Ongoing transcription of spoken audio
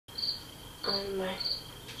on my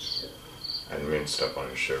shirt. I didn't mean to step on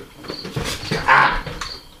your shirt. Ah!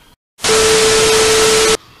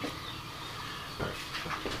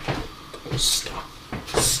 Stop.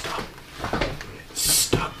 Stop.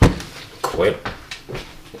 Stop. Quit.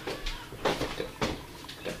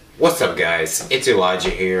 What's up, guys? It's Elijah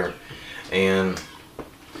here, and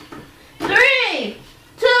 3,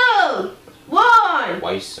 2, 1.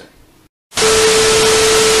 why you say?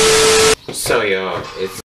 So yo,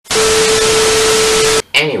 it's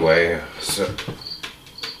anyway.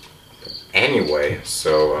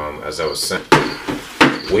 So as I was saying,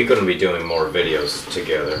 we're gonna be doing more videos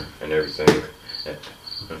together and everything.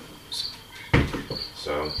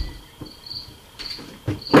 So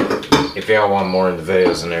if y'all want more in the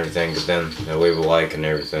videos and everything, then leave a like and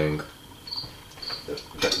everything.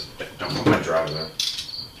 Don't put my driver there.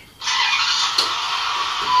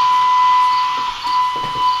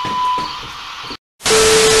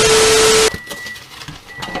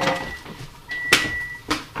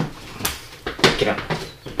 Get up.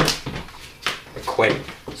 Quit.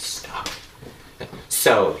 Stop.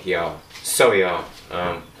 So y'all,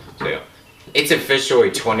 it's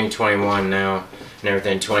officially 2021 now and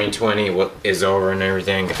everything. 2020 is over and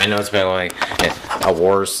everything. I know it's been like a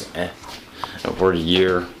worse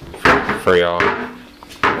year for y'all,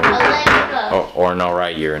 or an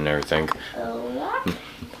alright year and everything.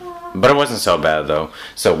 But it wasn't so bad though.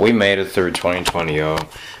 So we made it through 2020, y'all,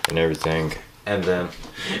 and everything. And then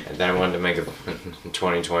I wanted to make a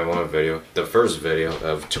 2021 video, the first video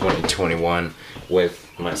of 2021 with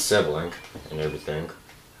my sibling and everything.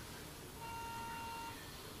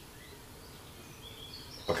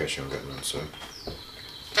 Okay, she don't got nothing to say.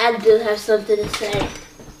 I do have something to say.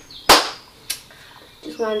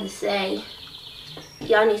 Just wanted to say,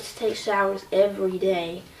 y'all need to take showers every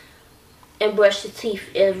day and brush your teeth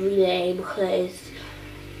every day because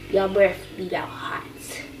y'all breath be out hot.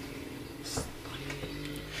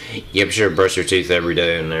 Yeah, be sure to brush your teeth every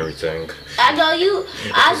day and everything. I know you.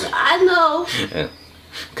 I know.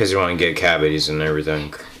 Because you want to get cavities and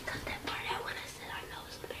everything.